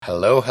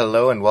Hello,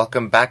 hello, and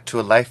welcome back to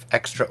A Life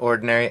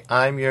Extraordinary.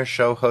 I'm your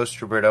show host,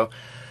 Roberto,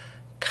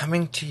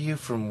 coming to you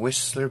from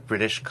Whistler,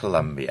 British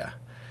Columbia.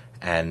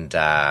 And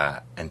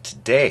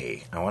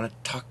today, I want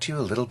to talk to you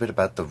a little bit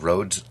about the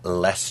roads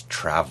less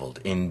traveled.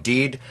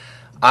 Indeed,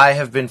 I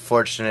have been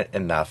fortunate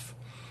enough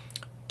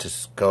to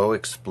go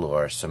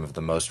explore some of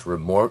the most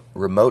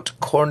remote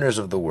corners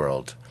of the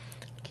world,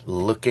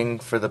 looking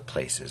for the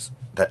places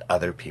that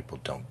other people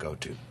don't go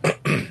to.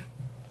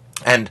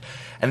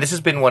 And this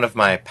has been one of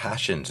my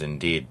passions,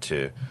 indeed,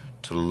 to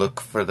look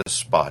for the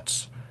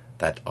spots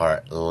that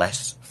are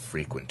less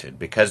frequented.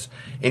 Because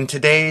in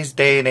today's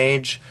day and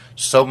age,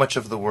 so much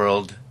of the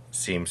world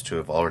seems to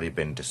have already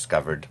been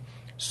discovered.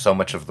 So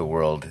much of the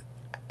world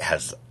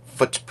has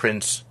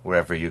footprints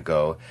wherever you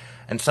go.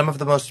 And some of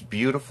the most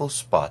beautiful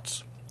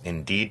spots,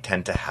 indeed,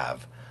 tend to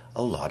have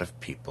a lot of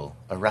people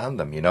around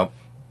them. You know,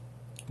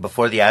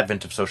 before the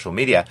advent of social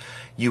media,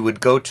 you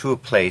would go to a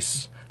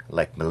place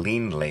like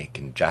Maligne Lake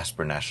in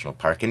Jasper National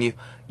Park, and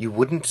you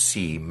wouldn't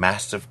see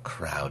massive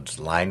crowds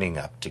lining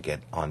up to get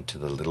onto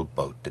the little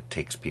boat that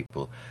takes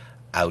people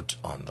out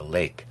on the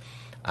lake.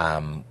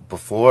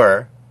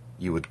 Before,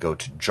 you would go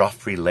to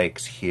Joffre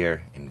Lakes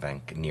here in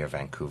near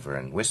Vancouver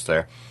and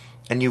Whistler,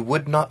 and you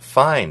would not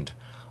find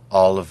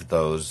all of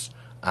those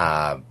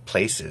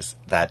places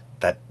that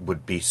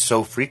would be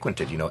so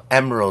frequented. You know,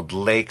 emerald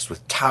lakes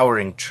with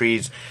towering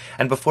trees,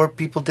 and before,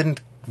 people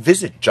didn't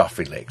visit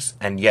Joffre Lakes,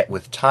 and yet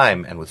with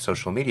time and with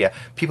social media,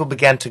 people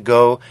began to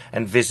go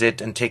and visit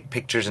and take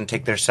pictures and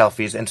take their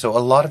selfies, and so a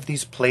lot of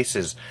these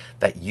places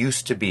that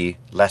used to be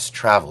less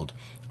traveled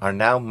are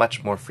now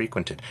much more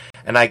frequented.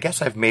 And I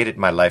guess I've made it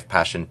my life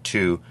passion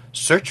to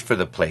search for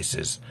the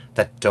places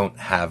that don't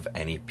have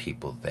any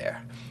people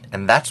there.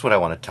 And that's what I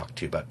want to talk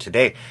to you about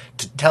today,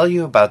 to tell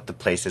you about the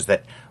places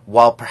that,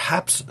 while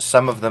perhaps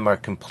some of them are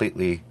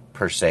completely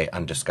per se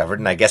undiscovered,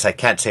 and I guess I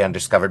can't say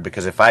undiscovered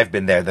because if I've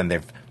been there, then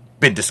they've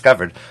been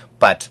discovered,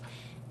 but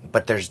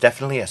there's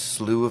definitely a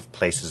slew of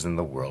places in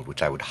the world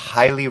which I would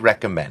highly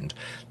recommend,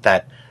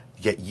 that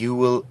yet you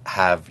will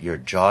have your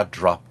jaw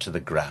drop to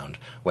the ground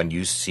when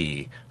you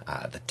see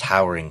the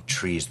towering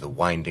trees, the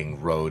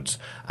winding roads,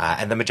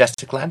 and the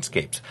majestic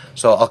landscapes.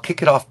 So I'll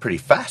kick it off pretty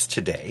fast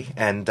today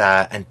and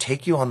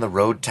take you on the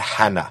road to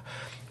Hana,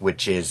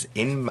 which is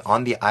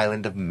on the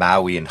island of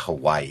Maui in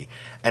Hawaii.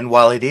 And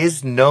while it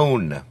is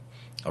known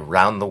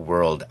around the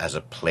world as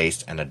a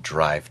place and a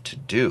drive to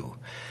do,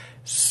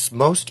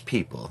 most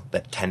people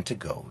that tend to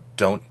go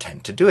don't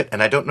tend to do it.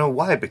 And I don't know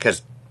why,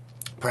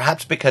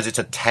 perhaps because it's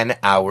a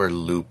 10-hour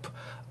loop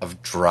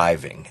of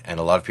driving. And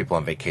a lot of people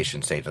on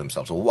vacation say to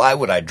themselves, well, why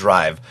would I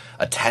drive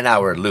a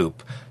 10-hour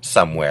loop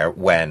somewhere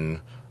when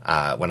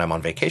I'm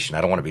on vacation?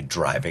 I don't want to be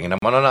driving and I'm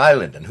on an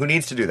island, and who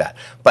needs to do that?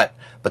 But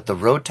the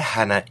road to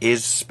Hana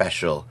is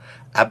special,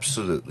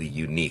 absolutely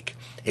unique.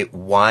 It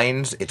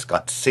winds, it's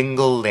got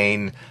single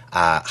lane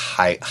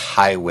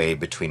highway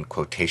between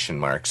quotation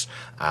marks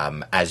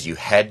as you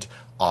head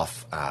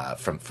off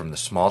from the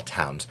small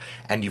towns,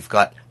 and you've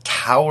got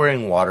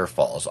towering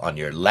waterfalls on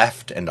your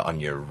left and on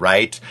your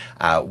right,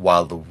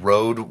 while the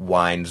road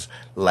winds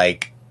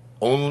like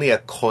only a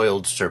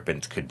coiled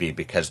serpent could be,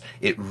 because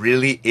it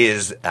really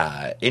is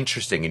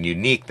interesting and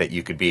unique that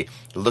you could be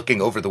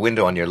looking over the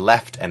window on your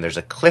left and there's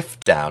a cliff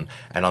down,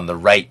 and on the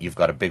right you've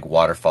got a big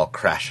waterfall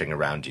crashing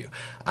around you.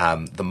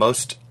 The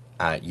most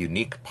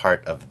unique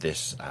part of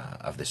this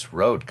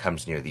road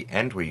comes near the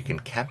end, where you can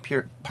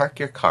park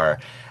your car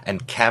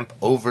and camp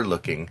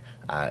overlooking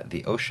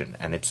the ocean,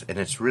 and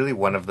it's really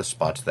one of the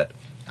spots that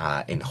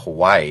in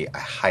Hawaii I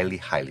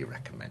highly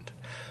recommend.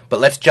 But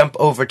let's jump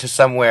over to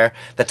somewhere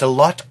that's a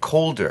lot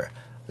colder.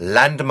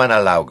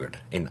 Landmannalaugar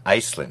in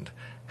Iceland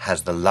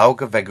has the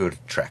Laugavegur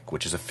trek,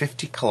 which is a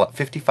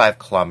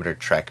 55-kilometer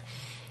trek,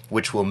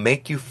 which will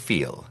make you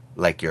feel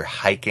like you're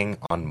hiking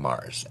on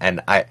Mars. And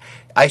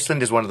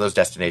Iceland is one of those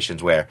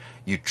destinations where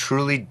you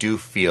truly do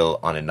feel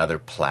on another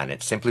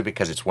planet, simply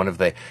because it's one of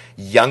the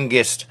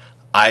youngest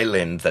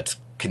islands that's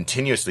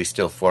continuously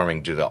still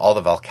forming due to all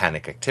the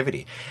volcanic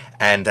activity.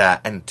 And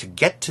to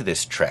get to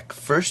this trek,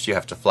 first you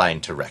have to fly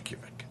into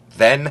Reykjavik.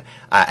 Then,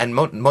 and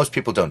most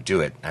people don't do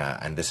it,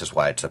 and this is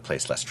why it's a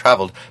place less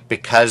traveled,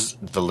 because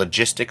the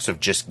logistics of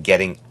just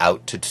getting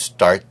out to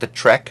start the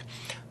trek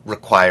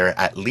require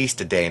at least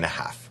a day and a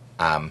half.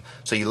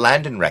 So you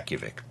land in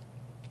Reykjavik.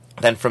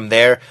 Then from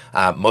there,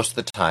 most of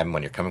the time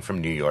when you're coming from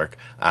New York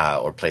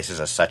or places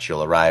as such,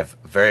 you'll arrive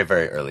very,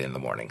 very early in the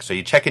morning. So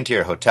you check into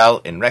your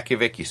hotel in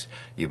Reykjavik,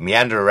 you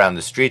meander around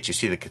the streets, you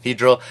see the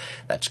cathedral.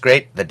 That's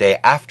great. The day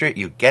after,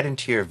 you get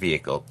into your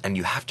vehicle and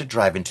you have to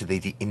drive into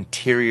the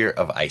interior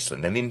of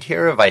Iceland. And the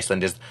interior of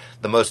Iceland is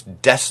the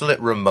most desolate,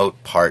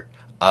 remote part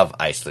of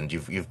Iceland.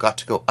 You've got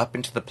to go up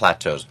into the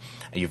plateaus,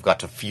 and you've got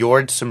to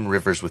fjord some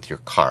rivers with your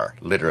car.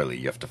 Literally,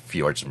 you have to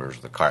fjord some rivers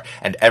with a car.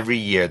 And every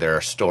year there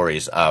are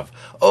stories of,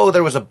 oh,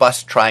 there was a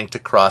bus trying to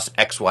cross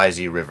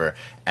XYZ river,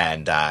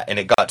 and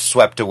it got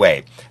swept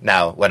away.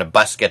 Now, when a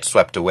bus gets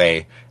swept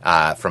away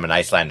from an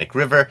Icelandic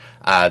river,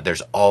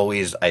 there's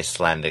always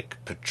Icelandic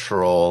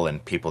patrol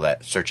and people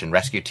that search and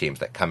rescue teams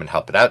that come and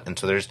help it out. And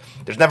so there's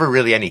never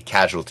really any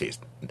casualties.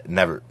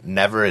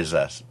 Never is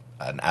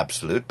an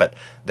absolute, but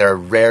there are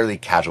rarely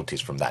casualties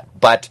from that.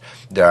 But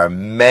there are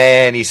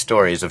many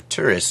stories of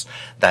tourists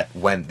that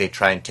when they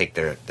try and take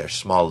their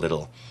small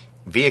little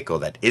vehicle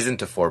that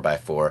isn't a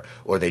 4x4,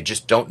 or they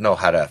just don't know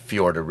how to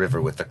fjord a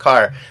river with the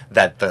car,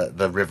 that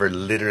the river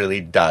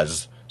literally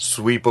does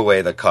sweep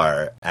away the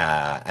car,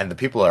 and the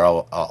people are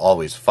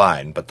always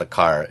fine, but the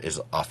car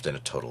is often a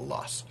total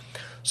loss.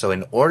 So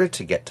in order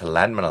to get to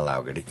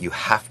Landmannalaugar, you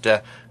have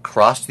to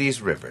cross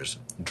these rivers,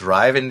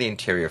 drive in the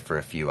interior for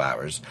a few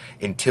hours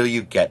until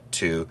you get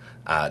to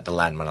the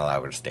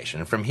Landmannalaugar station.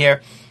 And from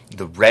here,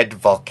 the red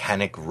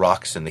volcanic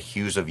rocks and the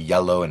hues of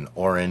yellow and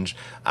orange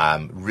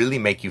really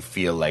make you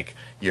feel like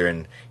you're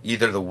in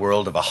either the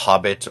world of a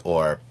hobbit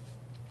or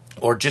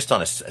just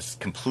on a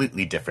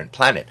completely different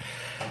planet.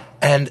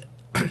 And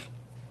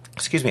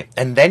excuse me.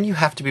 And then you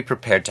have to be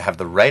prepared to have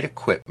the right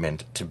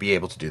equipment to be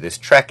able to do this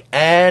trek,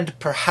 and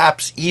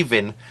perhaps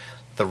even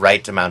the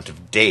right amount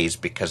of days,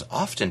 because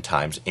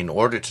oftentimes in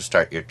order to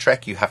start your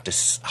trek, you have to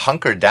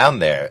hunker down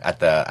there at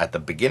the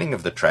beginning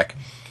of the trek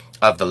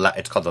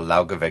it's called the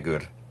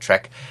Laugavegur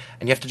trek,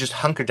 and you have to just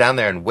hunker down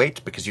there and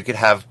wait, because you could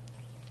have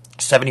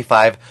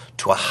 75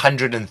 to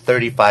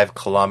 135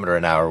 kilometer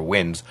an hour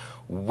winds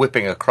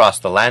whipping across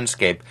the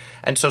landscape.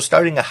 And so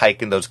starting a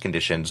hike in those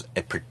conditions,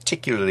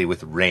 particularly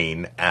with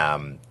rain,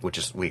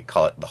 we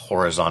call it the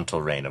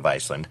horizontal rain of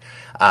Iceland,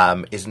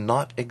 is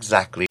not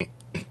exactly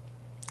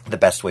the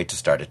best way to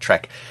start a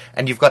trek.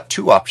 And you've got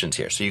two options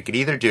here. So you could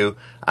either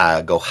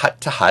go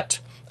hut to hut,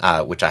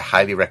 which I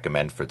highly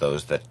recommend for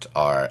those that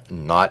are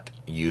not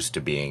used to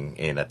being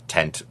in a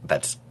tent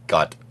that's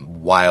got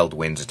wild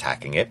winds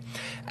attacking it.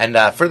 And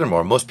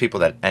furthermore, most people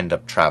that end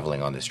up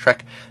traveling on this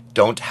trek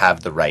don't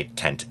have the right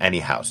tent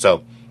anyhow.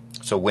 So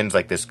winds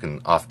like this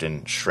can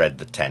often shred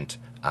the tent,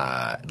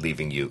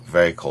 leaving you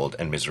very cold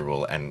and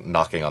miserable and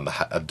knocking on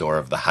the door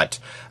of the hut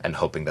and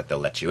hoping that they'll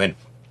let you in.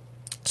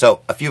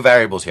 So a few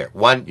variables here.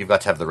 1, you've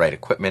got to have the right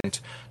equipment.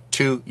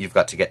 2, you've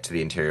got to get to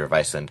the interior of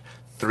Iceland.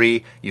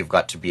 3, you've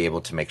got to be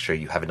able to make sure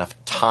you have enough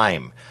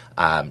time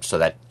so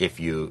that if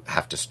you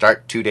have to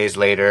start 2 days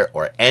later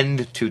or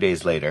end 2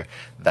 days later,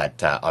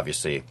 that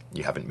obviously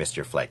you haven't missed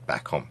your flight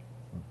back home.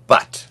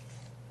 But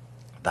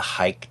the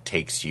hike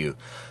takes you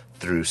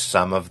through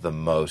some of the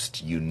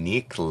most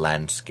unique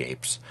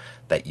landscapes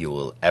that you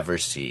will ever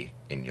see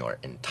in your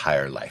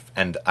entire life.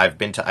 And I've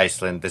been to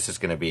Iceland. This is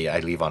going to be, I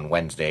leave on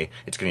Wednesday.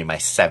 It's going to be my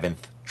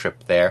 7th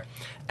trip there.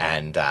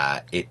 And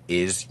it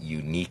is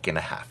unique and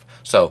a half.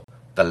 So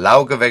the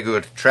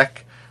Laugavegur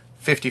trek,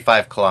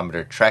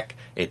 55-kilometer trek.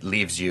 It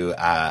leaves you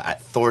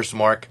at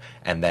Thorsmork,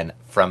 and then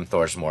from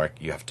Thorsmork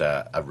you have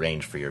to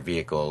arrange for your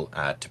vehicle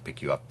to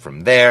pick you up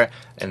from there,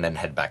 and then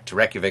head back to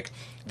Reykjavik.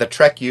 The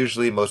trek,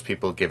 usually most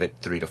people give it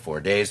 3 to 4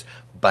 days,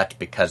 but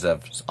because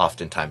of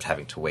oftentimes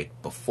having to wait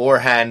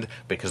beforehand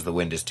because the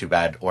wind is too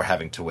bad, or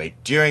having to wait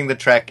during the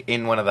trek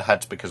in one of the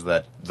huts because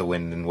the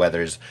wind and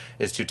weather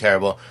is too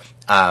terrible,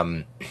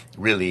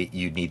 really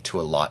you need to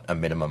allot a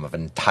minimum of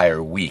an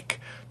entire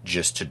week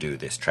just to do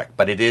this trek.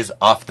 But it is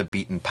off the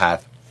beaten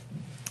path.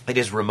 It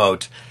is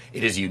remote,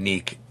 it is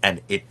unique,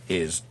 and it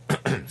is,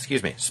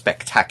 excuse me,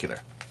 spectacular.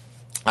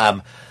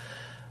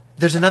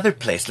 There's another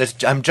place.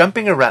 I'm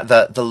jumping around.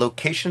 The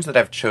locations that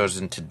I've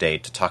chosen today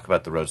to talk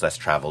about the roads less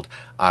traveled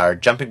are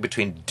jumping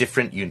between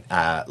different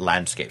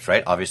landscapes,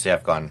 right? Obviously,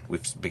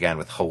 we've began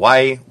with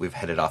Hawaii, we've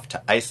headed off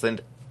to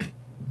Iceland,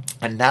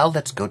 and now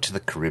let's go to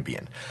the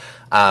Caribbean.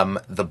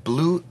 The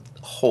blue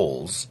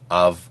holes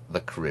of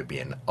the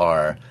Caribbean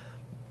are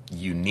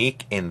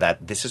unique in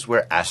that this is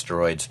where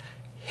asteroids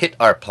hit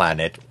our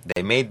planet.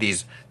 They made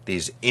these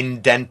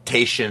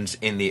indentations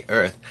in the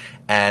earth,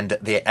 and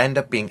they end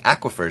up being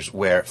aquifers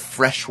where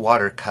fresh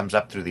water comes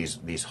up through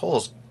these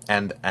holes,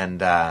 and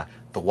the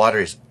water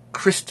is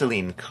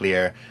crystalline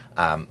clear,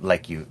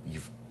 like you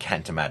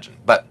can't imagine.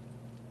 But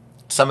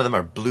some of them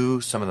are blue,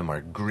 some of them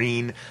are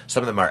green,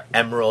 some of them are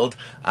emerald.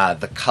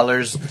 The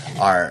colors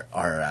are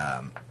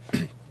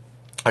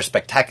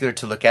spectacular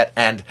to look at,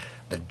 and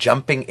the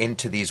jumping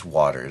into these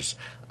waters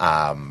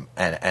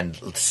and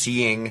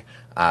seeing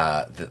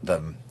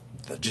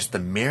just the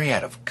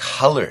myriad of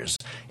colors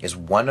is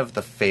one of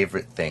the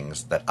favorite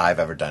things that I've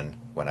ever done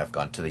when I've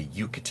gone to the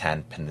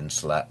Yucatan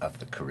Peninsula of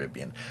the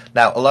Caribbean.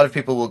 Now, a lot of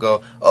people will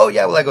go, oh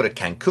yeah, well I go to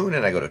Cancun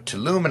and I go to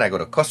Tulum and I go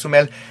to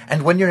Cozumel,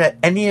 and when you're at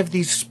any of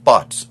these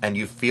spots and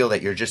you feel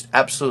that you're just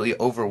absolutely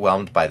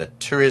overwhelmed by the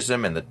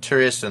tourism and the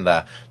tourists and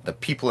the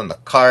people in the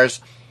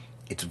cars,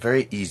 it's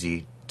very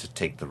easy to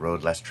take the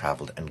road less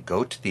traveled and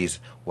go to these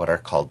what are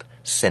called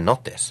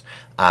cenotes,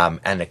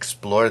 and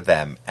explore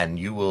them, and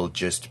you will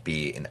just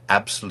be in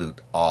absolute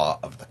awe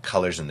of the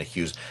colors and the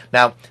hues.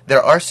 Now,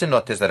 there are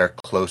cenotes that are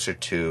closer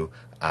to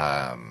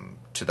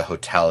the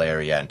hotel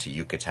area and to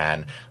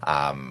Yucatan,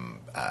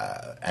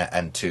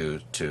 and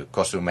to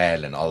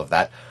Cozumel and all of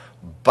that.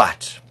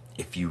 But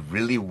if you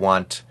really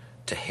want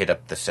to hit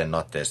up the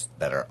cenotes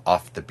that are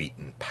off the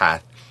beaten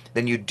path,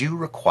 then you do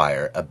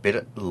require a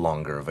bit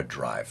longer of a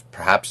drive,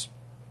 perhaps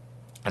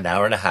an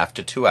hour and a half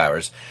to 2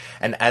 hours.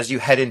 And as you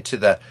head into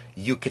the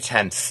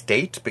Yucatan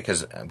state,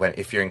 because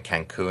if you're in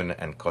Cancun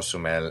and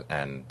Cozumel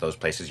and those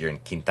places, you're in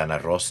Quintana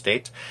Roo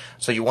state.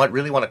 So you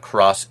really want to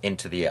cross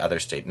into the other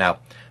state. Now,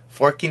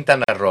 for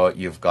Quintana Roo,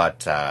 you've got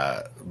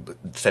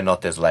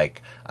cenotes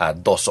like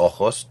Dos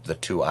Ojos, the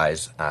two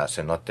eyes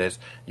cenotes.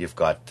 You've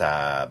got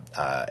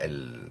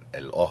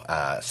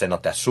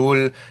cenote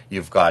azul.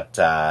 You've got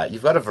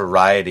a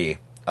variety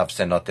of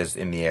cenotes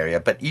in the area,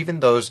 but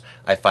even those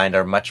I find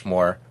are much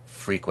more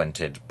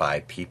frequented by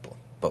people.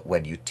 But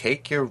when you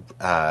take your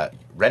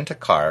rent a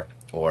car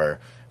or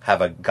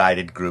have a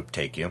guided group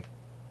take you,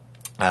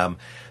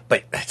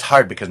 but it's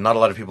hard because not a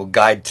lot of people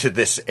guide to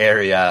this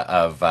area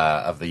of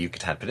the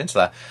Yucatan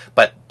Peninsula.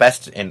 But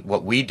best in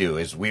what we do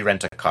is we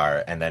rent a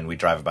car and then we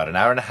drive about an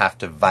hour and a half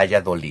to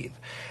Valladolid.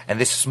 And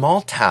this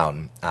small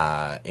town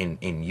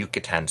in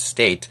Yucatan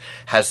state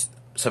has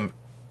some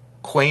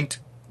quaint,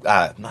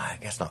 I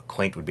guess not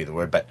quaint would be the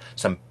word, but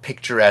some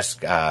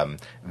picturesque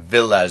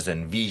villas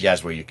and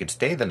villas where you could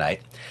stay the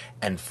night.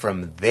 And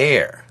from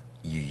there,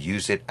 you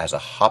use it as a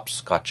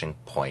hopscotching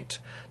point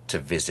to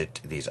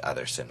visit these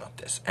other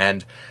cenotes.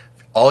 And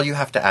all you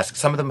have to ask,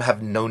 some of them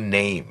have no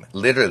name.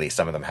 Literally,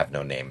 some of them have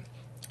no name.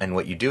 And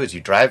what you do is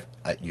you drive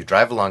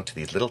along to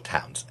these little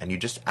towns, and you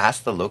just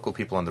ask the local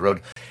people on the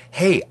road,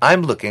 "Hey,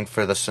 I'm looking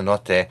for the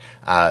cenote,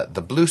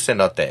 the blue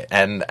cenote,"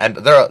 and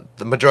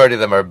the majority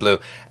of them are blue,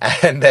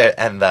 and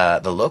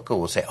the local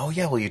will say, "Oh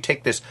yeah, well you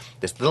take this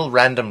little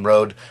random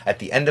road at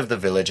the end of the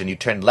village, and you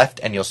turn left,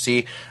 and you'll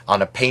see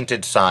on a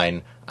painted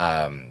sign."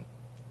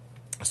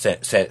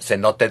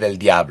 Cenote del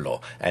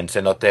Diablo, and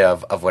cenote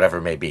of whatever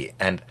may be.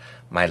 And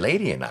my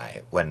lady and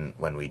I, when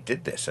we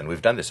did this, and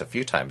we've done this a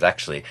few times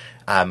actually,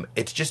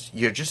 it's just,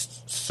 you're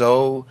just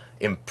so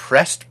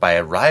impressed by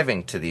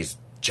arriving to these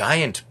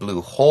giant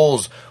blue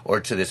holes or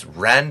to this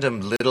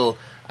random little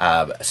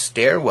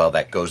stairwell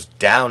that goes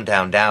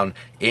down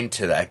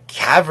into the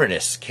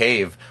cavernous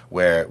cave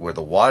where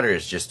the water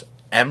is just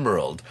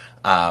emerald,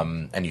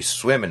 and you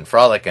swim and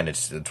frolic, and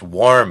it's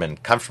warm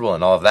and comfortable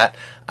and all of that,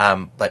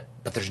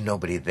 but there's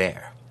nobody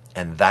there,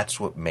 and that's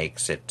what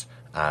makes it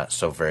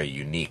so very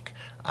unique,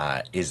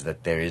 is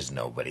that there is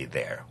nobody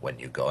there when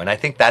you go. And I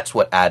think that's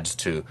what adds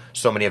to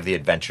so many of the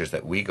adventures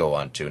that we go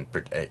on to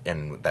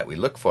and that we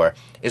look for,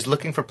 is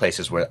looking for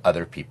places where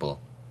other people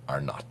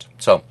are not.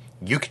 So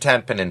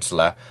Yucatan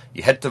Peninsula,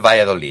 you head to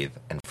Valladolid,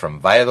 and from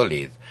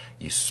Valladolid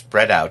you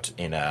spread out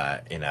in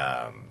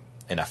a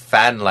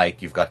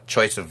fan-like, you've got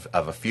choice of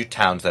a few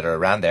towns that are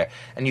around there,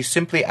 and you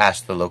simply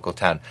ask the local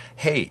town,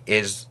 "Hey,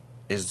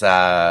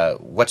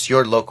 what's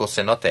your local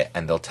cenote?"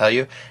 And they'll tell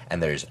you,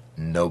 and there's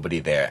nobody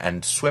there.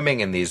 And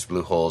swimming in these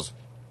blue holes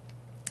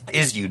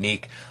is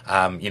unique.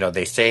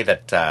 They say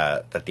that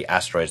the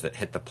asteroids that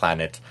hit the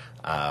planet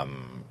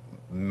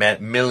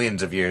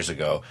millions of years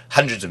ago,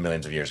 hundreds of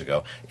millions of years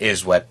ago,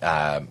 is what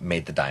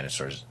made the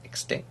dinosaurs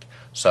extinct.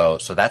 So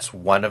that's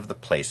one of the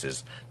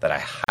places that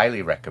I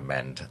highly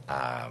recommend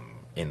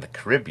in the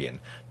Caribbean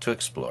to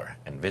explore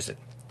and visit.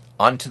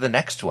 On to the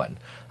next one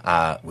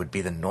would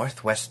be the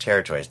Northwest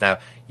Territories. Now,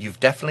 you've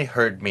definitely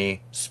heard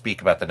me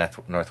speak about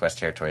the Northwest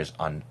Territories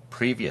on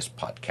previous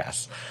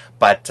podcasts,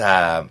 but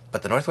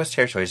the Northwest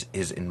Territories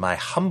is, in my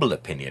humble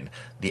opinion,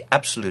 the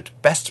absolute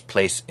best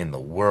place in the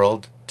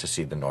world to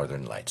see the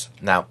Northern Lights.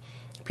 Now,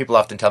 people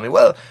often tell me,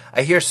 well,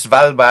 I hear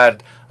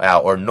Svalbard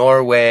or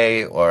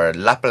Norway or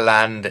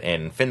Lapland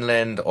in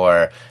Finland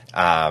or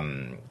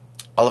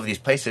all of these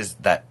places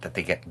that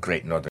they get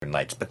great Northern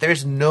Lights, but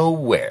there's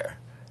nowhere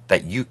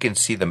that you can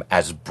see them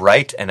as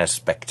bright and as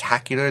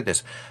spectacular,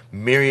 this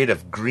myriad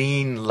of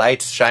green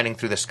lights shining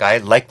through the sky,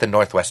 like the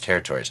Northwest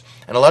Territories.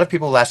 And a lot of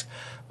people will ask,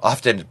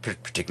 often,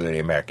 particularly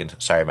Americans,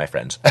 sorry my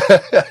friends,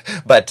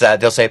 but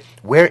they'll say,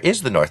 where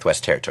is the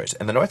Northwest Territories?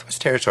 And the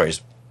Northwest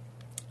Territories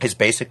is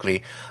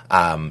basically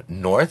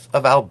north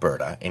of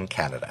Alberta in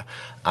Canada,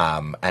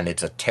 and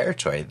it's a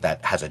territory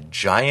that has a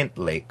giant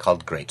lake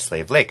called Great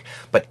Slave Lake.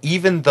 But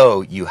even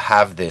though you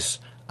have this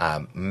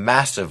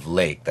massive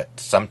lake that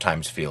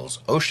sometimes feels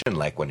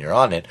ocean-like when you're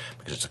on it,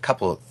 because it's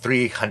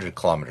 300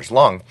 kilometers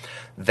long,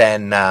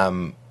 then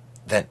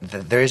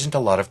there isn't a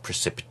lot of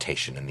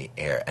precipitation in the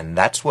air. And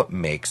that's what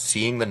makes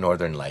seeing the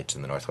Northern Lights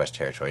in the Northwest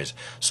Territories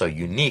so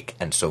unique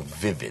and so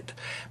vivid.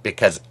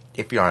 Because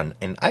if you're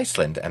in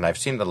Iceland, and I've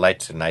seen the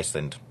lights in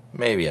Iceland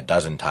maybe a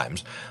dozen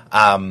times,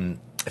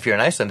 if you're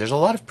in Iceland, there's a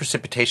lot of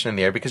precipitation in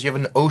the air because you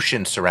have an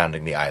ocean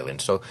surrounding the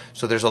island. So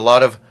there's a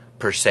lot of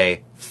per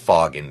se,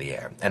 fog in the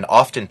air. And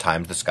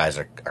oftentimes the skies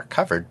are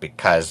covered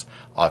because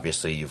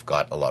obviously you've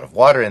got a lot of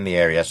water in the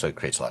area, so it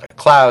creates a lot of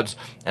clouds,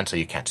 and so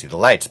you can't see the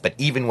lights. But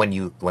even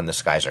when the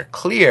skies are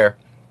clear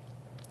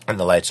and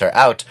the lights are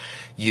out,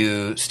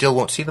 you still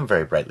won't see them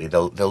very brightly.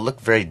 They'll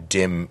look very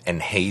dim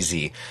and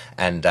hazy.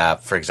 And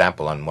for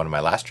example, on one of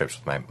my last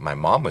trips, my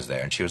mom was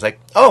there, and she was like,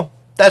 "Oh,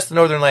 that's the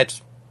Northern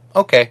Lights.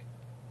 Okay,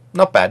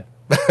 not bad."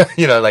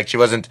 Like she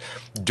wasn't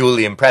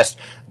duly impressed.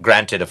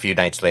 Granted, a few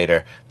nights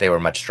later, they were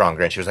much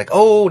stronger, and she was like,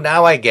 "Oh,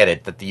 now I get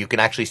it, that you can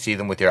actually see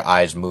them with your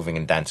eyes moving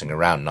and dancing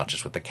around, not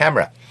just with the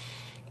camera."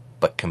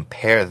 But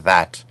compare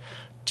that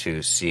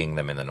to seeing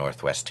them in the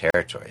Northwest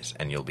Territories,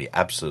 and you'll be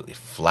absolutely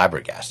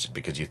flabbergasted,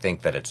 because you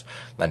think that it's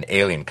an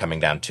alien coming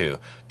down to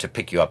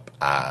pick you up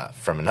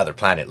from another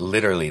planet.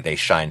 Literally, they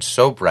shine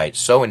so bright,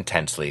 so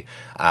intensely,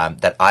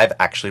 that I've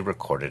actually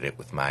recorded it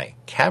with my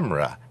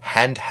camera,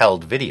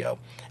 handheld video,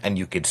 and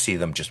you could see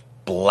them just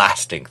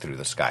blasting through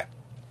the sky.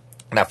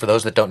 Now, for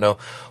those that don't know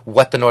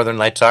what the Northern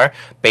Lights are,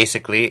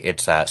 basically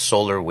it's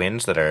solar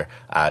winds that are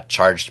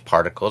charged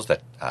particles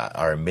that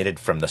are emitted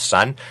from the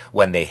sun.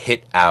 When they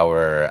hit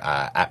our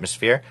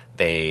atmosphere,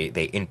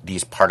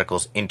 these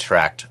particles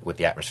interact with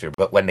the atmosphere.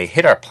 But when they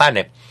hit our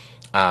planet,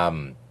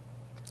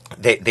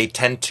 they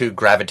tend to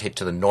gravitate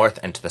to the north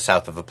and to the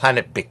south of the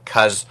planet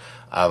because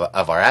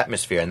of our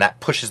atmosphere, and that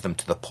pushes them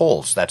to the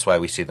poles. That's why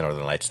we see the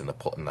Northern Lights in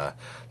the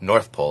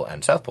North Pole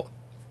and South Pole,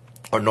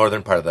 or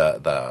northern part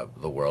of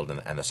the world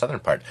and the southern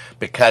part,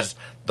 because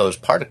those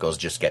particles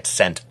just get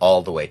sent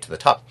all the way to the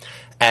top.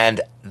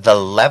 And the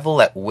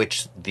level at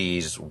which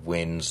these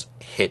winds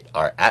hit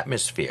our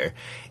atmosphere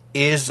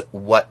is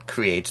what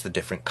creates the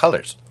different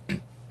colors.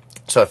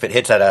 So if it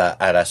hits at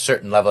a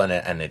certain level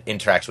and it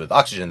interacts with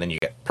oxygen, then you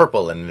get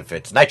purple, and if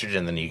it's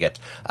nitrogen, then you get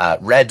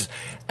reds,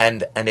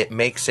 and it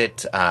makes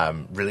it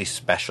really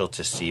special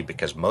to see,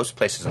 because most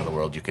places in the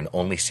world you can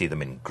only see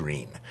them in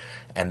green.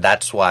 And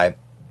that's why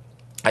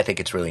I think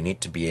it's really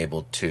neat to be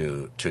able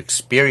to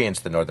experience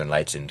the Northern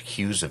Lights in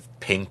hues of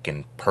pink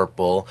and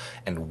purple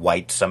and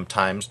white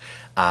sometimes.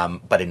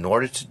 But in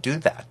order to do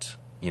that,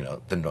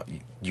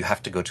 you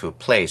have to go to a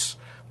place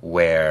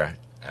where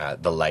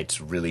the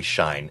lights really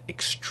shine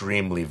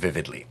extremely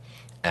vividly,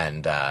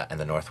 and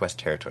the Northwest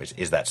Territories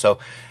is that. So,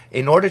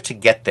 in order to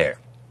get there,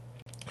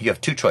 you have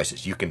two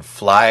choices. You can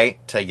fly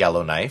to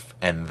Yellowknife,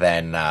 and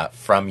then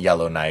from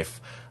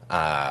Yellowknife,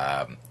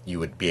 you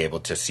would be able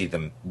to see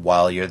them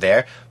while you're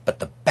there. But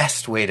the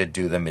best way to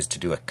do them is to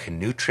do a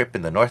canoe trip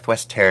in the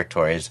Northwest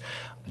Territories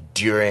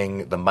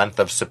during the month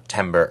of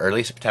September,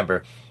 early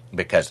September,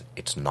 because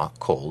it's not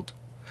cold.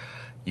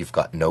 You've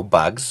got no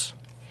bugs.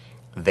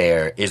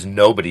 There is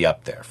nobody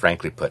up there,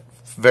 frankly put.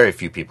 Very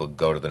few people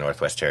go to the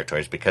Northwest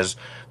Territories because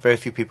very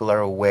few people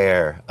are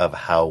aware of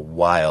how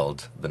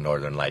wild the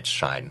Northern Lights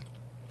shine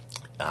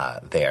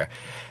there.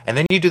 And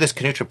then you do this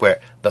canoe trip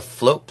where the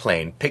float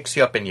plane picks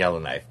you up in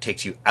Yellowknife,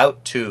 takes you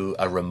out to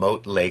a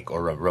remote lake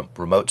or a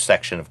remote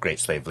section of Great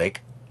Slave Lake,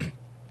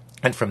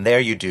 and from there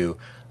you do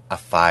a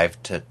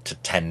 5 to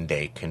 10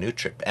 day canoe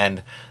trip.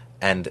 And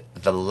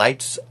the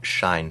lights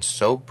shine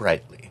so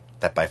brightly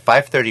that by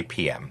 5:30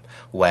 p.m.,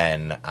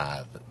 when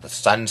the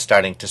sun's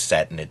starting to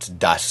set and it's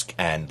dusk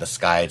and the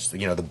sky's,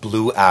 the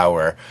blue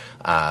hour,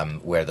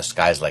 where the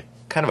sky's like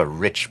kind of a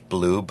rich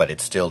blue, but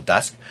it's still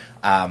dusk,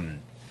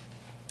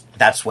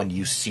 that's when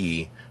you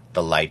see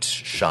the lights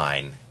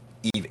shine.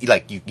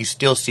 Like you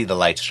still see the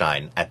lights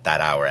shine at that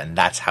hour, and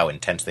that's how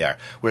intense they are.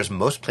 Whereas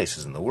most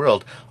places in the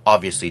world,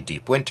 obviously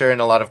deep winter in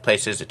a lot of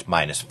places, it's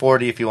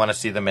 -40 if you want to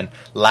see them in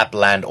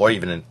Lapland, or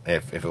even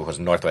if it was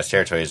Northwest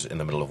Territories in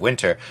the middle of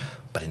winter.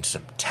 But in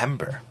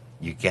September,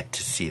 you get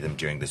to see them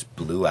during this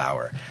blue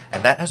hour.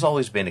 And that has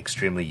always been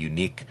extremely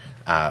unique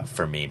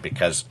for me,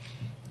 because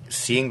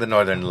seeing the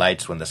Northern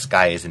Lights when the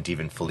sky isn't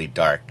even fully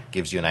dark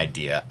gives you an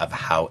idea of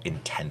how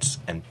intense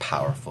and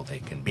powerful they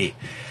can be.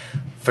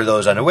 For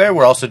those unaware,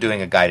 we're also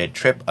doing a guided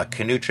trip, a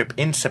canoe trip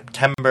in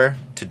September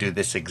to do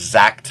this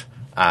exact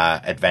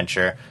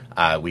adventure.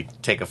 We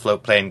take a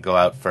float plane, go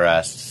out for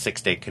a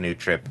 6-day canoe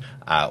trip,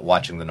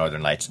 watching the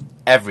Northern Lights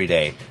every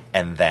day,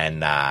 and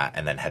then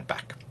head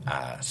back.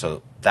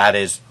 So that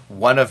is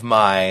one of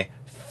my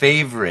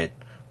favorite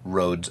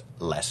roads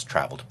less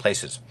traveled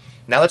places.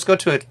 Now let's go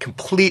to a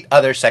complete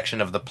other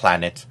section of the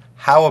planet.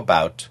 How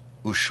about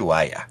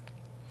Ushuaia?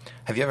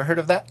 Have you ever heard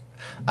of that?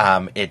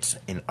 It's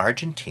in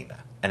Argentina,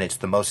 and it's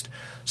the most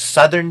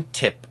southern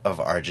tip of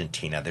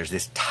Argentina. There's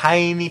this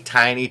tiny,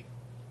 tiny,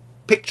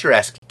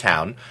 picturesque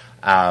town,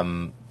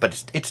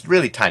 but it's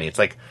really tiny. It's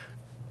like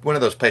one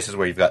of those places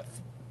where you've got,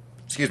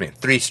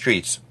 3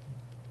 streets,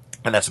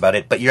 and that's about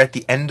it. But you're at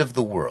the end of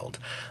the world.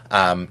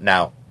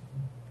 Now,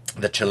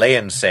 the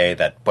Chileans say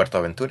that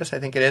Puerto Venturas, I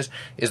think it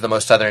is the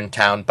most southern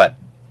town, but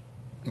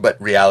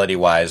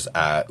reality-wise,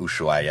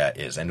 Ushuaia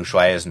is. And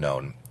Ushuaia is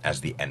known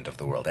as the end of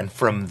the world. And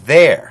from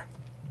there,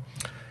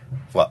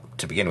 well,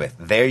 to begin with.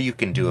 There you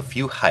can do a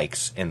few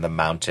hikes in the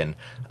mountains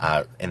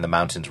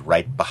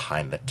right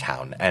behind the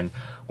town. And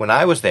when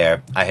I was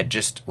there,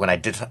 when I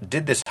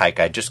did this hike,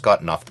 I had just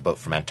gotten off the boat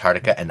from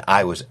Antarctica, and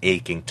I was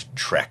aching to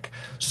trek.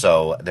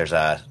 So there's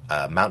a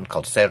mountain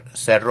called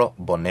Cerro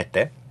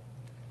Bonete,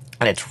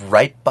 and it's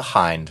right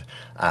behind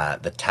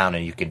the town,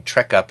 and you can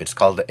trek up.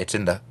 It's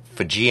in the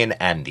Fijian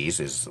Andes,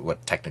 is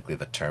what technically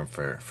the term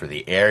for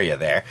the area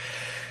there.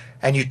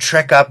 And you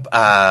trek up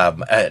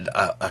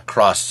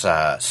across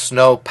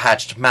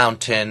snow-patched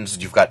mountains.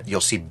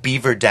 You'll see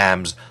beaver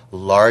dams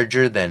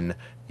larger than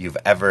you've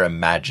ever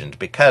imagined,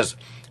 because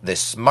the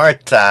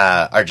smart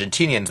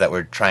Argentinians that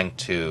were trying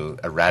to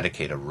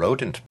eradicate a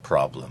rodent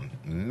problem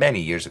many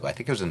years ago, I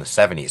think it was in the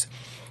 70s,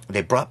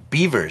 they brought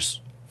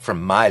beavers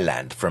from my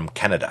land, from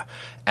Canada.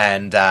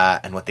 And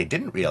what they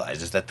didn't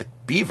realize is that the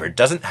beaver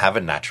doesn't have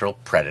a natural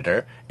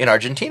predator in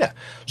Argentina.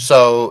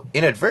 So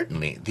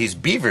inadvertently, these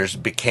beavers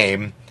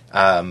became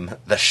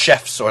the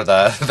chefs, or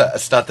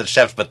it's not the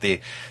chefs, but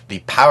the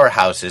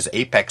powerhouses,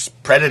 apex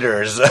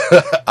predators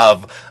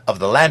of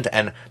the land,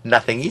 and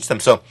nothing eats them.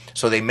 So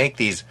they make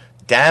these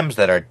dams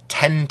that are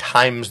 10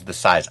 times the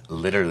size,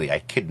 literally, I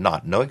kid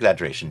not, no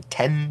exaggeration,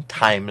 10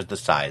 times the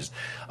size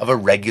of a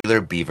regular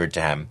beaver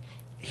dam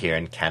here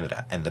in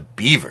Canada. And the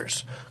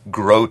beavers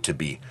grow to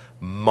be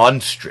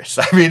monstrous.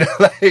 I mean,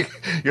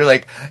 you're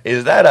like,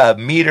 is that a 1.5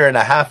 meter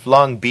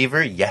long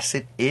beaver? Yes,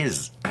 it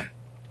is.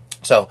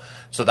 So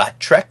that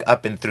trek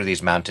up and through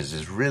these mountains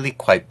is really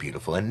quite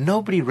beautiful, and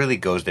nobody really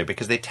goes there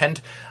because they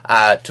tend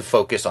to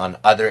focus on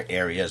other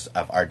areas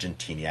of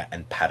Argentina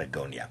and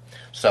Patagonia.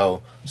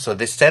 So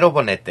this Cerro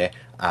Bonete,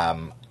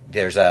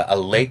 there's a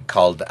lake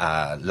called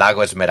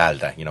Lago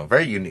Esmeralda.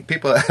 Very unique.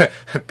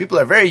 People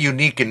are very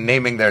unique in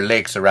naming their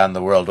lakes around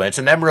the world. When it's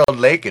an emerald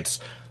lake, it's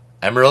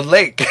Emerald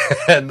Lake,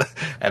 and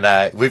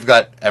we've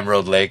got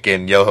Emerald Lake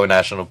in Yoho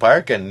National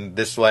Park, and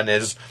this one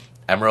is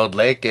Emerald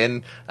Lake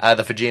in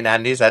the Fijian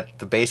Andes at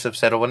the base of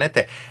Cerro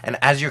Bonete. And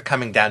as you're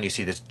coming down, you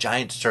see this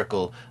giant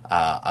circle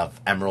of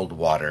emerald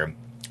water,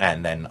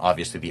 and then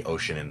obviously the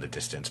ocean in the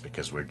distance,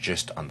 because we're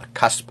just on the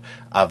cusp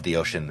of the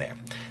ocean there.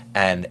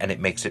 And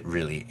it makes it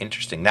really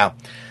interesting. Now,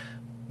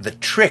 the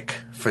trick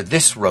for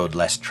this road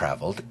less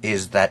traveled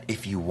is that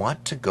if you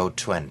want to go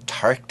to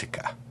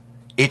Antarctica,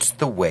 it's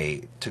the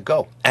way to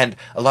go. And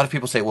a lot of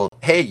people say, well,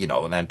 hey,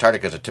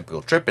 Antarctica is a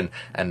typical trip, and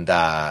it's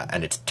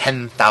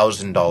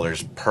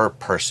 $10,000 per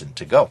person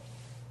to go.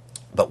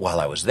 But while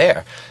I was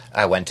there,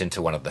 I went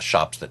into one of the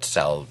shops that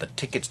sell the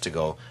tickets to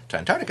go to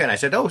Antarctica, and I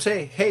said, I was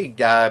a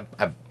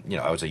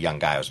young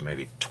guy, I was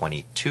maybe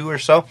 22 or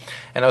so,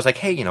 and I was like,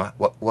 hey,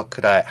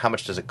 how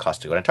much does it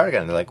cost to go to Antarctica?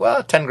 And they're like,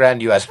 well, 10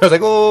 grand US. And I was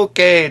like,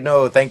 okay,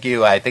 no, thank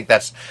you. I think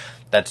that's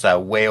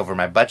way over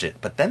my budget.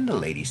 But then the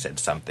lady said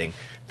something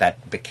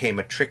that became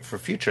a trick for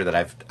future that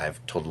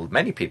I've told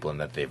many people, and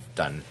that they've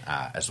done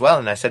as well.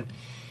 And I said,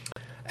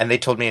 and they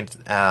told me,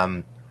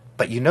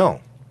 but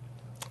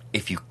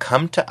if you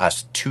come to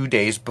us 2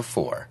 days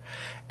before,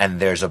 and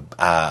there's a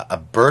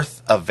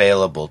berth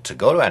available to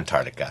go to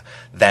Antarctica,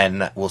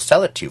 then we'll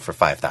sell it to you for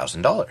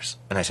 $5,000.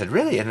 And I said,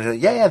 really? And they're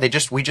like, yeah,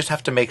 we just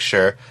have to make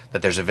sure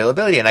that there's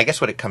availability. And I guess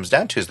what it comes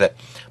down to is that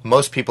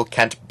most people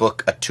can't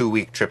book a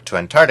 2-week trip to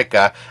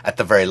Antarctica at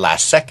the very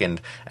last second,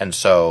 and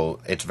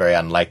so it's very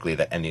unlikely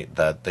that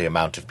the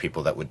amount of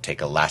people that would take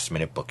a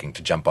last-minute booking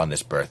to jump on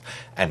this berth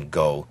and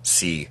go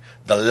see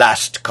the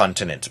last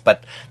continent.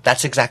 But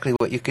that's exactly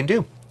what you can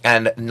do.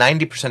 And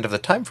 90% of the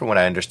time, from what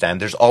I understand,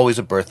 there's always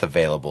a berth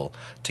available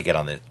to get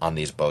on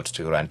these boats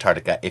to go to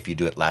Antarctica if you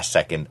do it last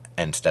second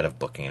instead of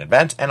booking in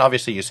advance. And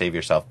obviously, you save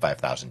yourself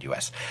 $5,000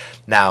 US.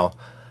 Now,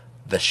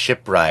 the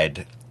ship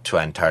ride to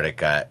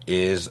Antarctica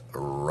is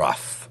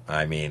rough.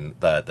 I mean,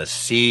 the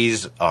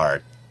seas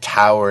are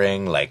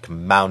towering like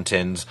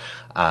mountains.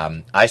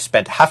 I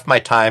spent half my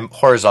time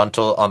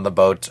horizontal on the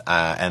boat,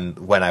 and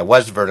when I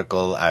was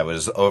vertical, I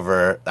was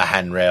over the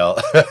handrail,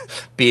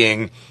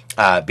 being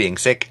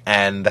sick,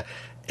 and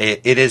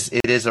it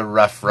is a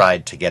rough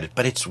ride to get it,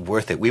 but it's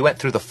worth it. We went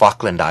through the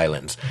Falkland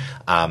Islands,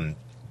 and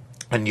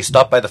you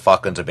stop by the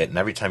Falklands a bit, and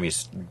every time you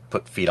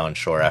put feet on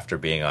shore after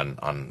being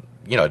on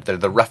they're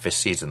the roughest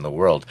seas in the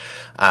world,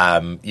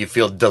 you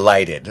feel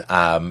delighted,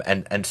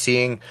 and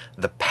seeing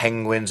the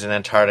penguins in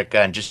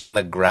Antarctica and just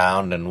the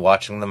ground and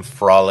watching them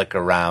frolic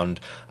around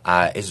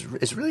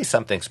is really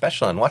something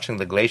special. And watching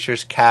the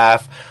glaciers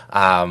calf,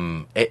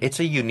 it's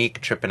a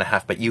unique trip and a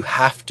half, but you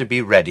have to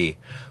be ready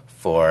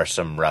for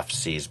some rough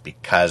seas,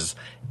 because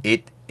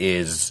it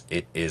is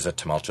a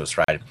tumultuous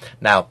ride.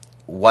 Now,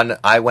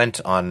 I went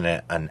on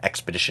an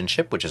expedition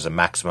ship, which is a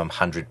maximum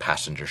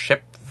 100-passenger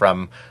ship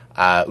from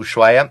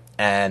Ushuaia,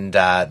 and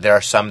there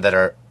are some that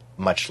are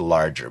much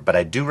larger. But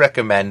I do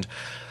recommend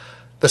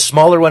the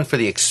smaller one for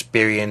the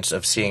experience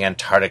of seeing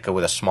Antarctica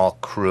with a small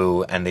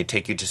crew, and they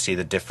take you to see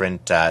the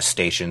different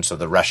stations. So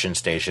the Russian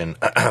station,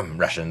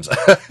 Russians,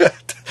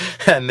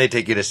 and they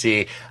take you to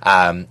see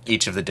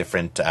each of the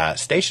different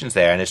stations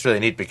there. And it's really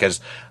neat because,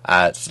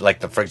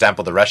 for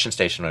example, the Russian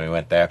station, when we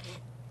went there,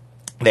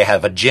 they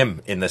have a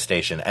gym in the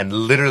station, and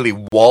literally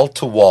wall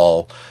to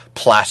wall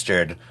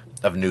plastered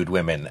of nude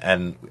women,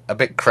 and a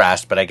bit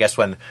crass. But I guess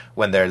when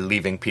they're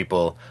leaving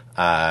people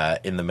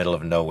in the middle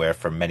of nowhere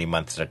for many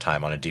months at a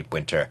time on a deep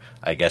winter,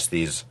 I guess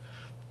these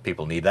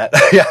people need that.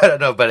 Yeah, I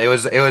don't know, but it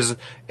was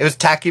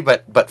tacky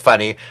but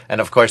funny,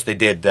 and of course they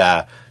did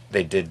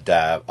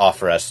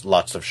offer us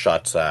lots of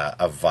shots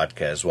of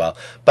vodka as well.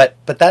 But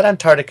that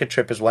Antarctica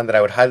trip is one that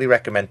I would highly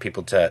recommend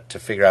people to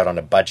figure out on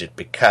a budget,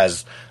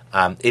 because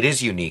it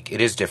is unique, it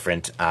is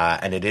different,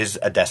 and it is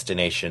a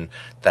destination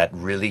that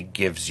really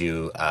gives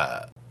you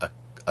a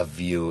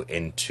view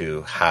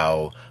into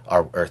how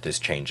our Earth is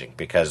changing,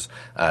 because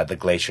the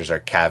glaciers are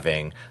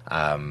calving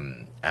at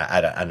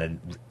an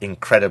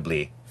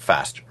incredibly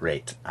fast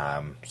rate.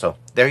 So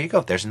there you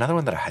go. There's another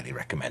one that I highly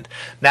recommend.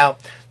 Now,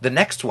 the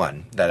next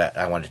one that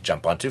I want to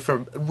jump onto for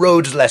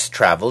roads less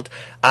traveled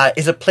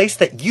is a place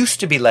that used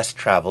to be less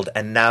traveled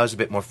and now is a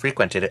bit more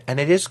frequented, and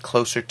it is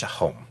closer to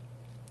home.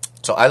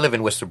 So I live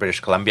in Whistler, British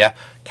Columbia,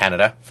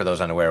 Canada, for those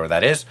unaware where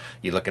that is.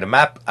 You look at a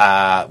map,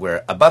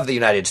 we're above the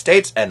United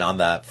States, and on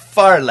the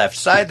far left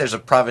side, there's a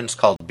province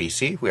called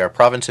BC. We are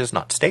provinces,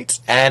 not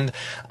states. And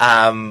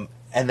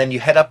then you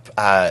head up,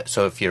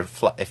 so if your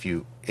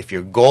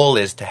goal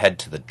is to head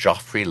to the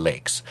Joffre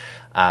Lakes,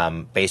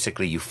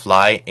 basically you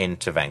fly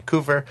into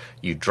Vancouver,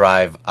 you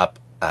drive up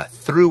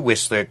through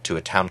Whistler to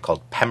a town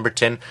called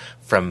Pemberton.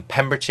 From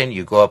Pemberton,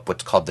 you go up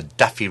what's called the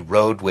Duffy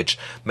Road, which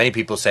many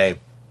people say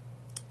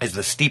is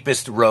the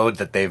steepest road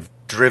that they've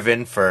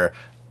driven for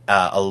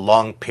a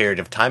long period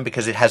of time,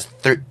 because it has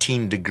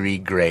 13-degree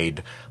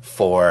grade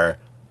for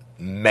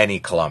many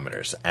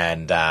kilometers,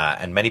 and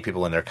many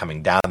people, when they're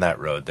coming down that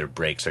road, their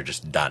brakes are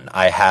just done.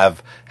 I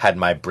have had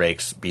my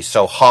brakes be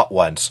so hot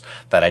once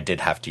that I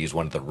did have to use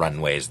one of the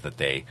runways that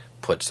they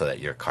put so that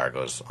your car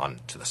goes on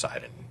to the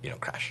side and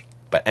crash.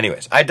 But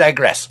anyways, I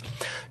digress.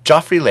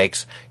 Joffre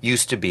Lakes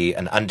used to be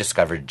an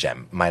undiscovered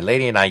gem. My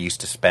lady and I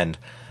used to spend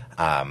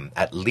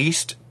at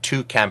least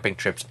 2 camping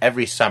trips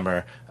every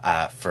summer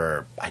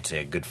for, I'd say,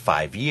 a good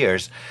 5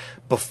 years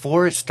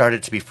before it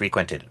started to be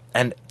frequented.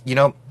 And,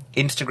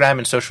 Instagram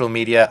and social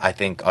media, I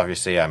think,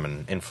 obviously, I'm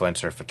an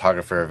influencer,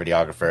 photographer,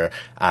 videographer,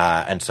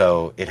 and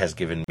so it has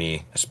given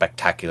me a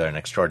spectacular and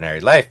extraordinary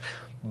life.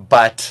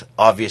 But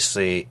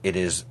obviously, it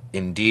is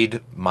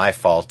indeed my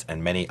fault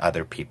and many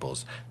other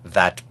people's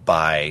that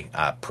by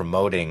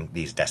promoting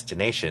these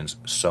destinations,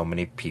 so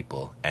many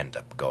people end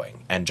up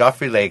going. And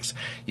Joffre Lakes,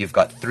 you've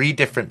got 3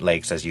 different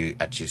lakes as you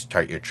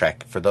start your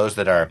trek. For those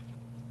that are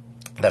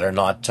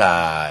not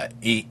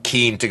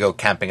keen to go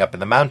camping up in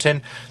the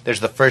mountain,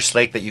 there's the first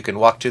lake that you can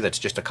walk to that's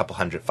just a couple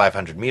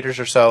 500 meters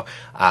or so,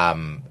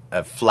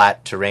 a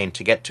flat terrain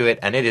to get to it,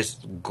 and it is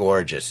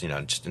gorgeous,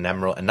 just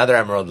another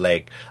emerald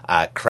lake,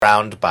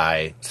 crowned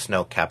by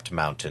snow-capped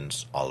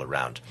mountains all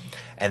around.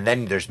 And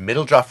then there's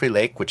Middle Joffre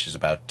Lake, which is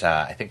about,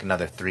 I think,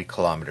 another 3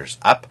 kilometers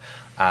up,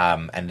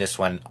 and this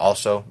one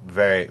also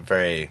very,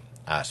 very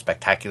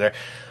spectacular.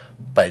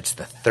 But it's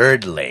the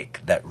third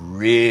lake that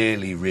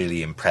really,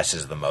 really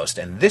impresses the most.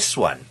 And this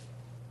one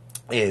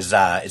is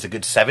a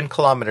good 7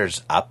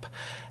 kilometers up,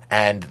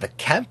 and the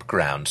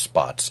campground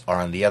spots are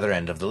on the other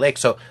end of the lake.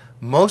 So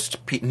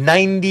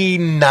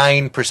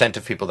 99%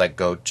 of people that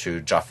go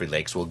to Joffre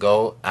Lakes will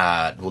do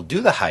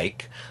the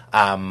hike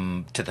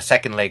to the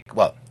second lake.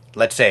 Well,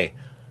 let's say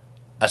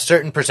a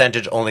certain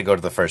percentage only go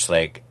to the first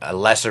lake, a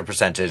lesser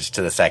percentage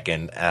to the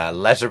second, a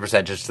lesser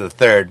percentage to the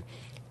third,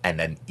 and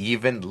an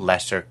even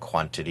lesser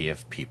quantity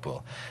of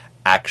people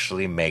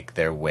actually make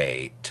their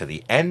way to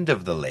the end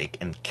of the lake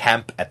and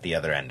camp at the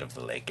other end of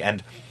the lake.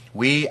 And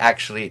we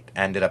actually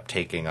ended up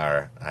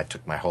I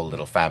took my whole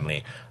little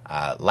family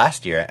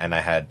last year, and I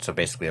had, so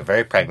basically a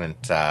very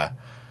pregnant,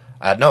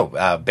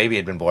 baby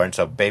had been born,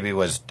 so baby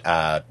was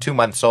 2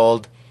 months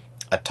old,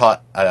 a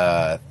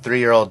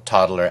 3-year-old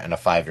toddler, and a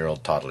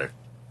 5-year-old toddler.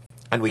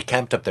 And we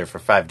camped up there for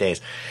 5 days.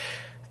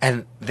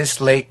 And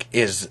this lake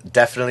is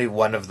definitely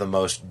one of the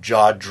most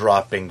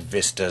jaw-dropping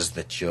vistas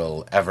that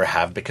you'll ever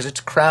have, because it's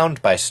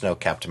crowned by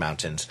snow-capped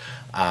mountains.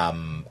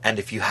 And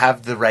if you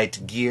have the right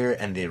gear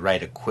and the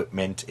right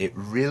equipment, it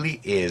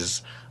really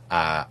is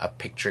a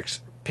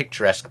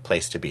picturesque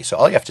place to be. So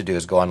all you have to do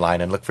is go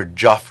online and look for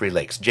Joffre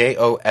Lakes,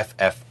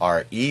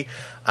 Joffre.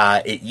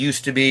 It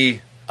used to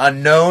be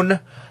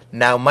unknown,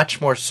 now much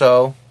more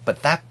so.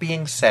 But that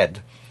being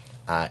said,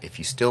 if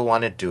you still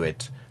want to do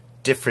it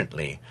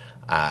differently,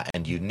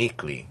 and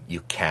uniquely,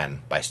 you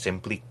can by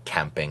simply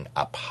camping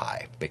up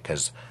high,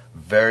 because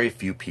very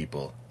few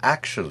people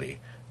actually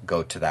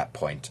go to that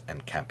point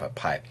and camp up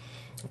high.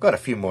 I've got a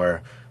few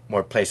more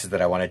places that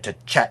I wanted to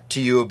chat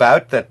to you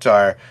about that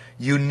are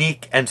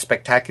unique and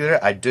spectacular.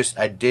 I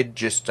did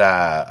just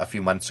a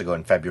few months ago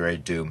in February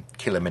do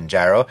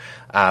Kilimanjaro.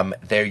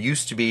 There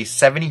used to be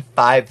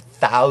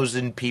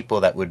 75,000 people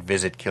that would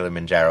visit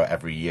Kilimanjaro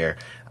every year.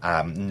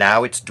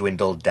 Now it's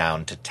dwindled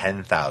down to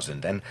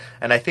 10,000. And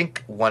I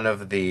think one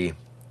of the,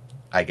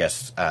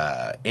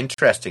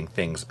 interesting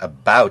things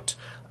about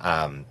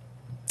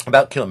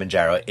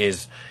Kilimanjaro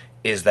is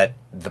that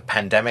the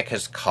pandemic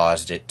has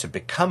caused it to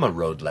become a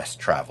road less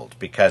traveled,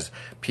 because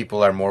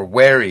people are more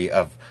wary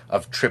of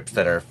of trips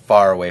that are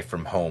far away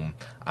from home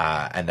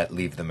and that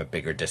leave them at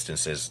bigger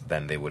distances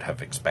than they would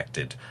have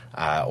expected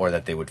or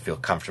that they would feel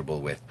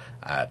comfortable with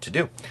to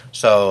do.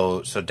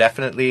 So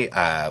definitely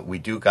we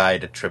do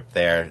guide a trip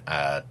there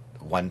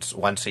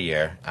once a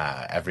year,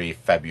 every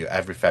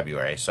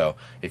February. So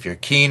if you're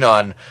keen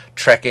on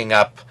trekking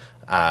up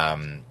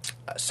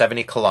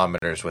 70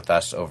 kilometers with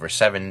us over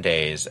 7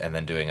 days and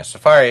then doing a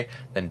safari,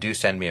 then do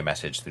send me a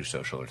message through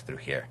social or through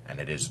here. And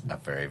it is a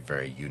very,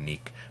 very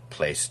unique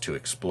place to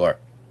explore.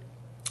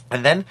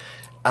 And then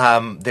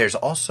there's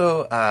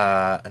also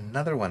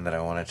another one that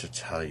I wanted to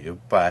tell you,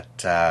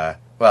 but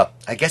well,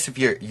 I guess if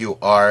you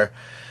are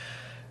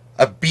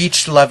a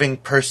beach-loving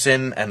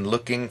person and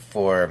looking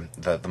for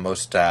the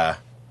most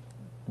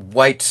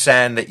white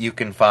sand that you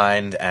can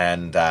find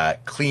and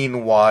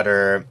clean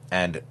water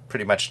and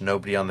pretty much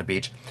nobody on the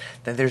beach,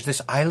 then there's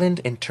this island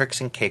in Turks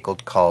and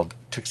Caicos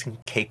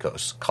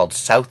called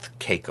South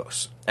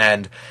Caicos.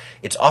 And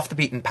it's off the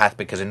beaten path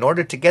because in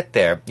order to get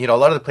there, a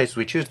lot of the places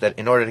we choose, that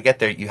in order to get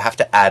there, you have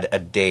to add a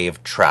day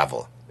of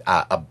travel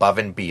above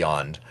and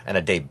beyond, and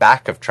a day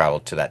back of travel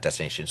to that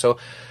destination. So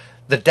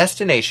the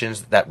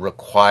destinations that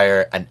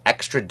require an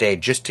extra day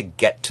just to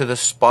get to the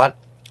spot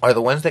are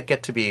the ones that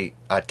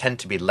tend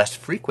to be less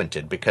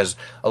frequented, because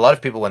a lot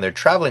of people, when they're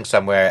traveling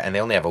somewhere and they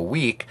only have a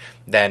week,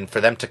 then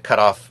for them to cut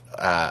off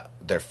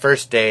their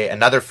first day,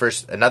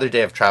 another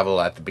day of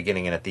travel at the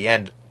beginning and at the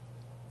end,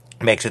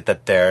 makes it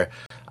that their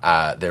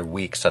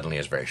week suddenly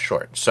is very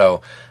short.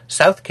 So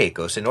South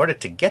Caicos, in order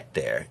to get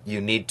there,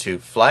 you need to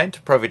fly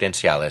into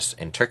Providenciales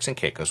in Turks and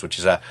Caicos, which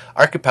is an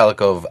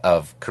archipelago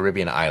of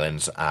Caribbean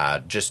islands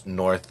just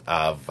north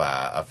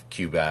of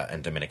Cuba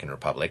and Dominican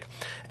Republic.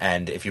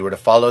 And if you were to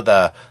follow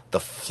the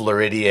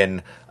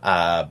Floridian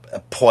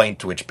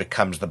point, which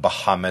becomes the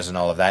Bahamas and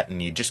all of that,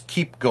 and you just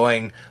keep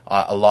going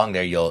along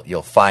there,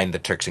 you'll find the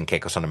Turks and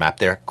Caicos on the map.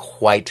 They're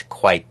quite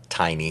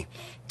tiny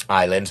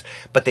islands,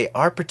 but they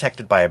are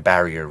protected by a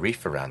barrier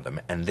reef around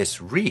them, and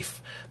this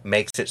reef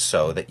makes it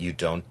so that you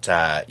don't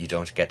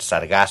get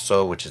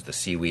sargasso, which is the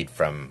seaweed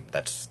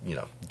that's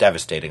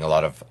devastating a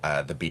lot of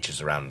the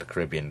beaches around the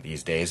Caribbean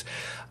these days,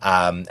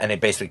 and it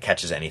basically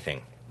catches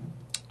anything,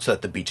 so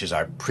that the beaches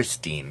are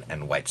pristine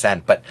and white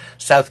sand. But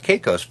South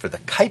Caicos, for the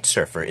kite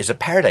surfer, is a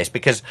paradise,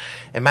 because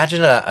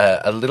imagine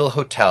a little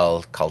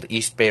hotel called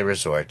East Bay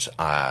Resort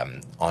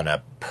on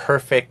a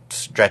perfect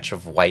stretch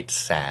of white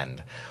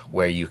sand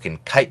where you can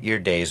kite your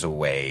days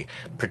away,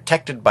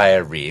 protected by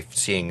a reef,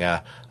 seeing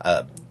a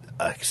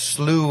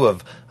slew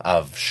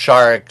of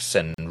sharks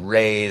and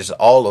rays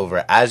all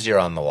over as you're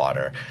on the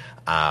water,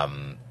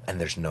 and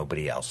there's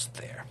nobody else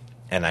there.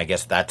 And I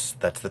guess that's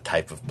the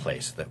type of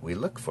place that we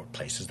look for,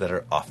 places that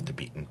are off the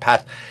beaten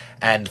path.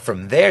 And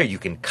from there, you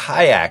can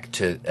kayak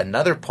to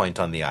another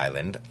point on the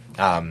island.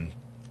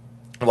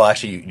 Well,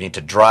 actually, you need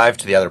to drive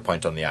to the other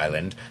point on the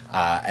island,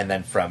 and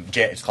then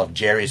it's called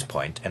Jerry's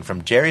Point. And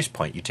from Jerry's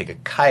Point, you take a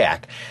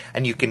kayak,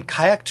 and you can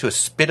kayak to a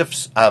spit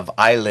of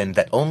island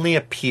that only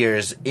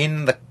appears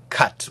in the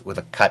cut, where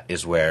the cut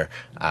is where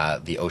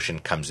the ocean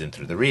comes in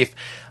through the reef.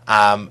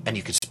 And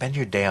you can spend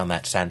your day on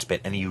that sand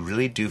spit, and you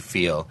really do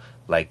feel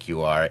like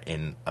you are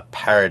in a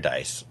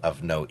paradise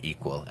of no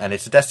equal. And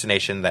it's a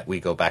destination that we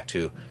go back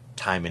to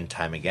time and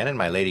time again, and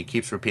my lady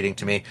keeps repeating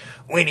to me,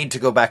 we need to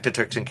go back to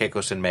Turks and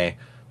Caicos in May,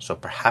 so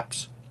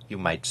perhaps you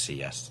might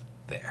see us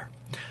there.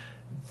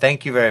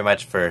 Thank you very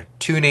much for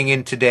tuning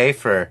in today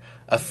for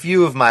a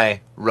few of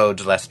my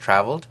roads less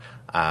traveled.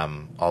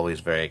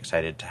 Always very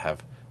excited to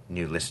have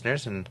new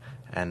listeners, and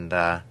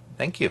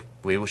thank you.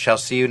 We shall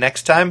see you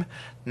next time.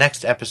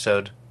 Next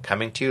episode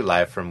coming to you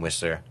live from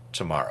Whistler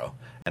tomorrow,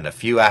 and a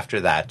few after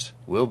that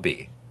will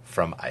be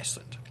from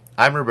Iceland.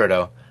 I'm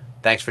Roberto.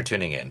 Thanks for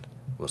tuning in.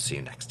 We'll see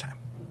you next time.